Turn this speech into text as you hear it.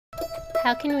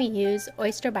How can we use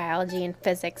oyster biology and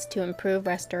physics to improve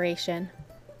restoration?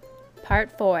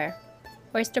 Part 4.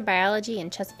 Oyster biology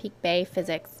and Chesapeake Bay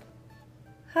physics.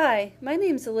 Hi, my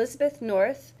name is Elizabeth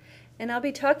North, and I'll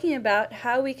be talking about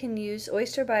how we can use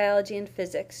oyster biology and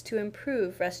physics to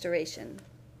improve restoration.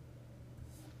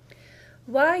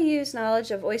 Why use knowledge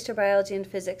of oyster biology and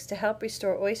physics to help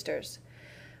restore oysters?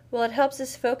 Well, it helps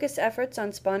us focus efforts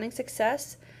on spawning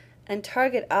success and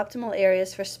target optimal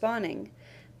areas for spawning.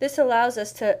 This allows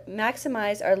us to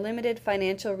maximize our limited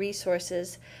financial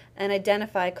resources and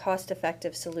identify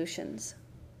cost-effective solutions.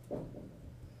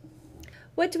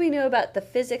 What do we know about the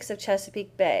physics of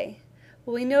Chesapeake Bay?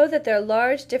 Well, we know that there are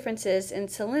large differences in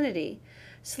salinity.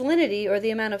 Salinity, or the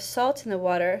amount of salt in the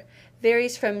water,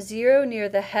 varies from 0 near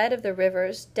the head of the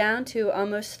rivers down to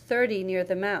almost 30 near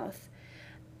the mouth.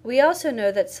 We also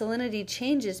know that salinity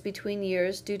changes between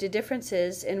years due to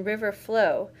differences in river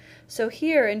flow. So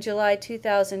here in July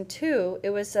 2002, it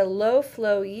was a low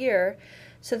flow year,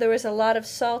 so there was a lot of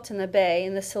salt in the bay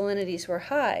and the salinities were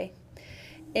high.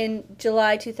 In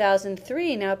July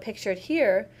 2003, now pictured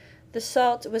here, the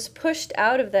salt was pushed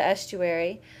out of the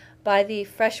estuary by the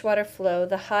freshwater flow,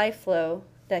 the high flow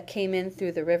that came in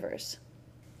through the rivers.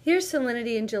 Here's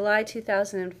salinity in July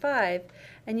 2005,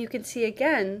 and you can see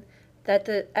again that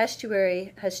the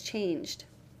estuary has changed.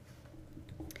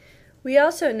 We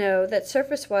also know that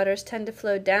surface waters tend to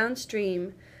flow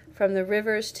downstream from the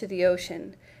rivers to the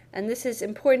ocean, and this is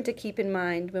important to keep in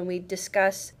mind when we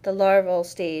discuss the larval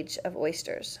stage of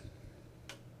oysters.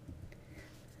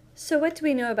 So what do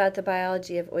we know about the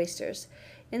biology of oysters?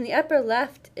 In the upper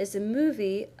left is a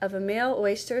movie of a male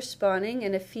oyster spawning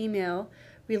and a female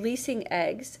releasing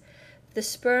eggs. The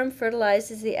sperm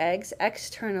fertilizes the eggs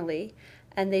externally,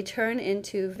 and they turn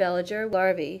into veliger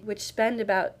larvae, which spend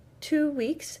about 2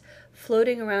 weeks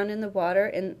floating around in the water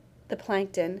in the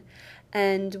plankton.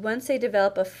 And once they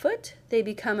develop a foot, they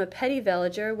become a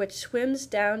pediveliger, which swims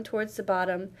down towards the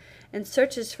bottom and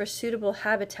searches for suitable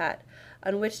habitat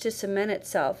on which to cement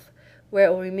itself, where it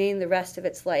will remain the rest of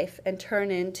its life and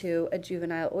turn into a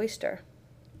juvenile oyster.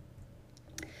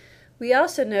 We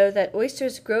also know that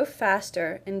oysters grow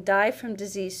faster and die from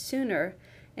disease sooner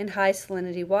in high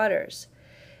salinity waters.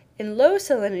 In low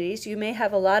salinities, you may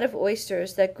have a lot of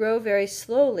oysters that grow very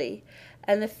slowly,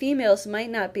 and the females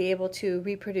might not be able to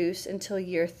reproduce until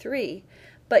year 3,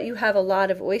 but you have a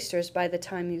lot of oysters by the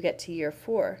time you get to year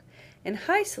 4. In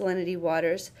high salinity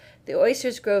waters, the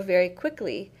oysters grow very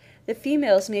quickly. The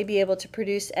females may be able to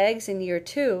produce eggs in year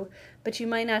 2, but you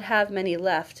might not have many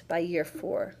left by year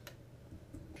 4.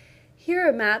 Here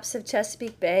are maps of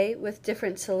Chesapeake Bay with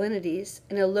different salinities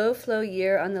in a low flow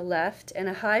year on the left and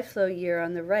a high flow year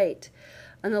on the right.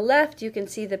 On the left, you can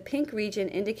see the pink region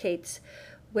indicates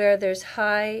where there's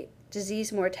high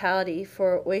disease mortality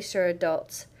for oyster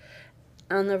adults.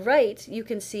 On the right, you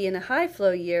can see in a high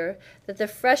flow year that the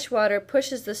fresh water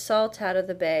pushes the salt out of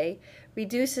the bay,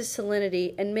 reduces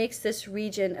salinity, and makes this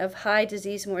region of high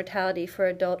disease mortality for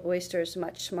adult oysters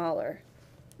much smaller.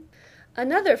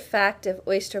 Another fact of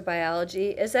oyster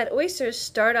biology is that oysters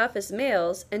start off as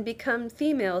males and become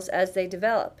females as they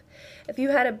develop. If you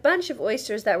had a bunch of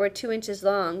oysters that were 2 inches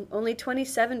long, only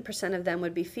 27% of them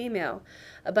would be female.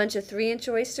 A bunch of 3-inch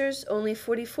oysters, only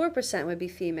 44% would be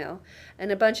female. And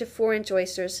a bunch of 4-inch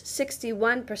oysters,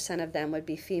 61% of them would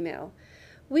be female.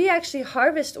 We actually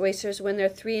harvest oysters when they're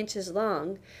 3 inches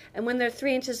long, and when they're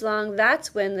 3 inches long,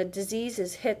 that's when the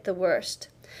diseases hit the worst.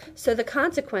 So the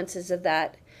consequences of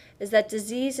that is that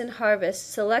disease in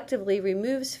harvest selectively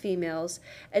removes females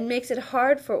and makes it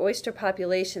hard for oyster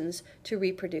populations to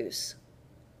reproduce.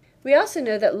 We also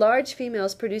know that large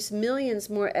females produce millions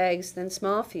more eggs than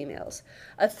small females.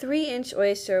 A 3-inch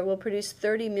oyster will produce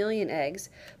 30 million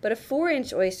eggs, but a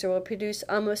 4-inch oyster will produce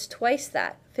almost twice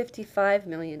that, 55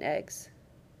 million eggs.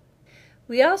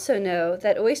 We also know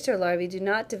that oyster larvae do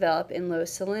not develop in low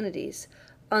salinities.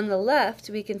 On the left,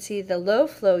 we can see the low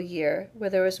flow year where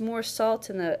there was more salt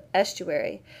in the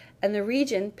estuary, and the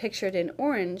region pictured in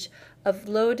orange of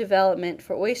low development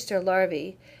for oyster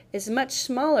larvae is much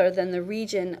smaller than the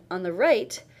region on the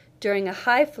right during a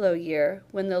high flow year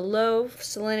when the low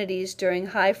salinities during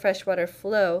high freshwater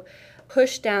flow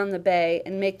push down the bay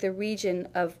and make the region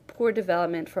of poor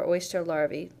development for oyster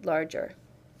larvae larger.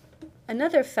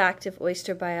 Another fact of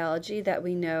oyster biology that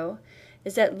we know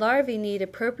is that larvae need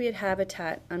appropriate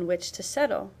habitat on which to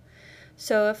settle.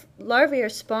 So if larvae are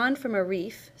spawned from a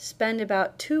reef, spend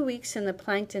about 2 weeks in the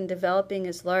plankton developing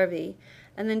as larvae,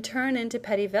 and then turn into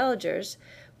pediveligers,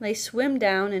 they swim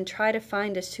down and try to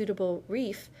find a suitable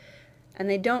reef, and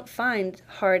they don't find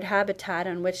hard habitat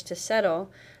on which to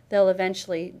settle, they'll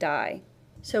eventually die.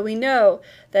 So we know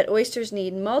that oysters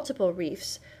need multiple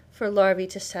reefs for larvae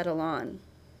to settle on.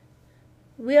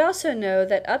 We also know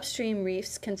that upstream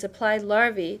reefs can supply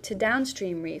larvae to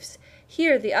downstream reefs.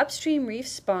 Here, the upstream reef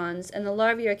spawns and the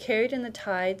larvae are carried in the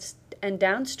tides and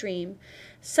downstream.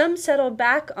 Some settle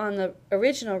back on the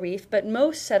original reef, but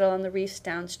most settle on the reefs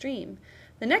downstream.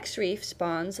 The next reef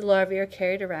spawns, the larvae are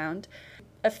carried around.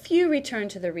 A few return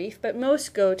to the reef, but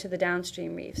most go to the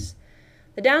downstream reefs.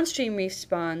 The downstream reef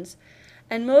spawns,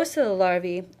 and most of the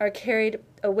larvae are carried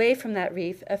away from that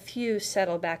reef. A few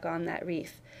settle back on that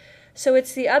reef. So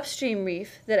it's the upstream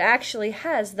reef that actually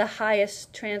has the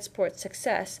highest transport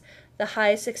success, the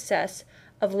highest success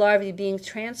of larvae being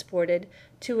transported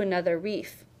to another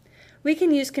reef. We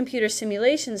can use computer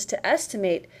simulations to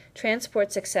estimate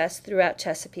transport success throughout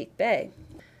Chesapeake Bay.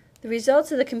 The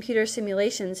results of the computer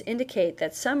simulations indicate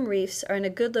that some reefs are in a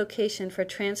good location for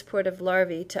transport of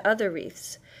larvae to other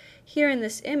reefs. Here in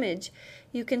this image,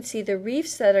 you can see the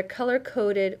reefs that are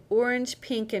color-coded orange,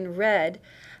 pink, and red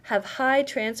have high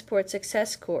transport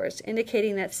success scores,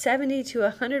 indicating that 70 to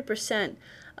 100%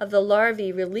 of the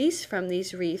larvae released from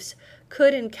these reefs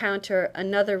could encounter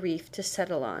another reef to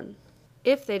settle on,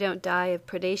 if they don't die of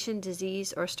predation,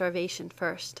 disease, or starvation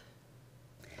first.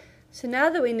 So now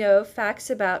that we know facts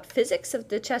about physics of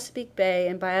the Chesapeake Bay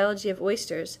and biology of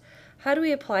oysters, how do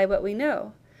we apply what we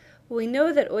know? Well, we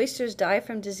know that oysters die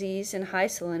from disease in high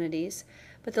salinities,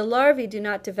 but the larvae do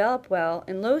not develop well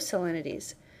in low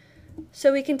salinities.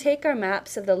 So we can take our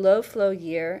maps of the low flow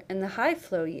year and the high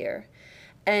flow year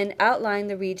and outline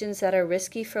the regions that are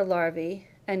risky for larvae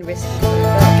and risky for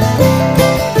adults.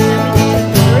 Then we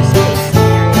can take the worst case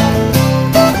scenario,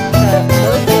 the low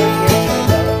flow year for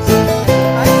adults and the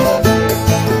high flow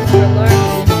year for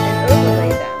larvae, and overlay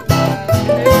them. And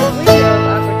there's a window of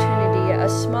opportunity, a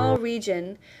small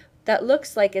region that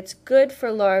looks like it's good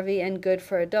for larvae and good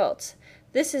for adults.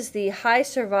 This is the high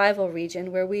survival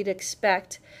region where we'd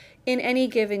expect in any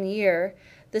given year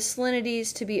the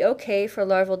salinities to be okay for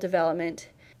larval development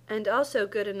and also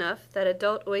good enough that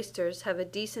adult oysters have a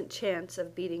decent chance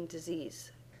of beating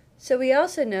disease. So we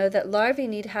also know that larvae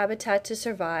need habitat to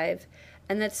survive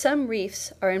and that some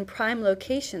reefs are in prime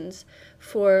locations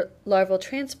for larval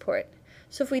transport.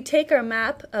 So if we take our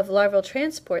map of larval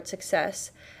transport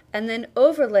success and then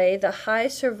overlay the high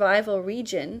survival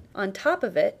region on top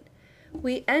of it,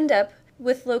 we end up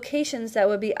with locations that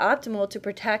would be optimal to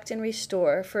protect and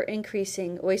restore for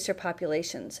increasing oyster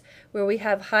populations, where we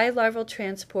have high larval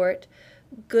transport,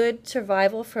 good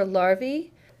survival for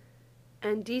larvae,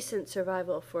 and decent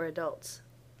survival for adults.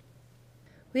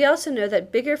 We also know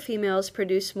that bigger females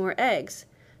produce more eggs,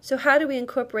 so how do we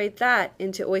incorporate that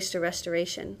into oyster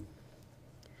restoration?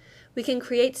 We can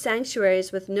create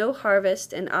sanctuaries with no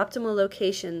harvest and optimal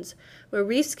locations where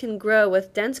reefs can grow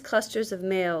with dense clusters of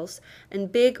males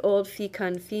and big old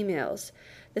fecund females.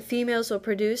 The females will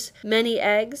produce many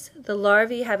eggs, the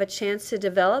larvae have a chance to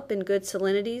develop in good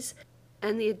salinities,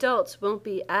 and the adults won't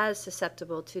be as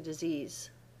susceptible to disease.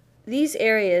 These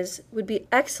areas would be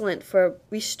excellent for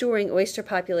restoring oyster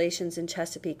populations in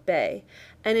Chesapeake Bay,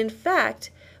 and in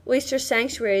fact, oyster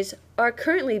sanctuaries are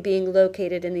currently being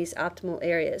located in these optimal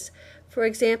areas. For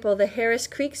example, the Harris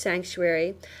Creek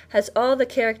Sanctuary has all the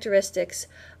characteristics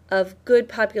of good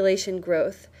population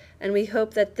growth, and we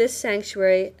hope that this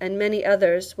sanctuary and many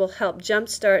others will help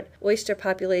jumpstart oyster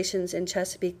populations in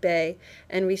Chesapeake Bay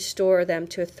and restore them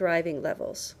to thriving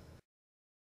levels.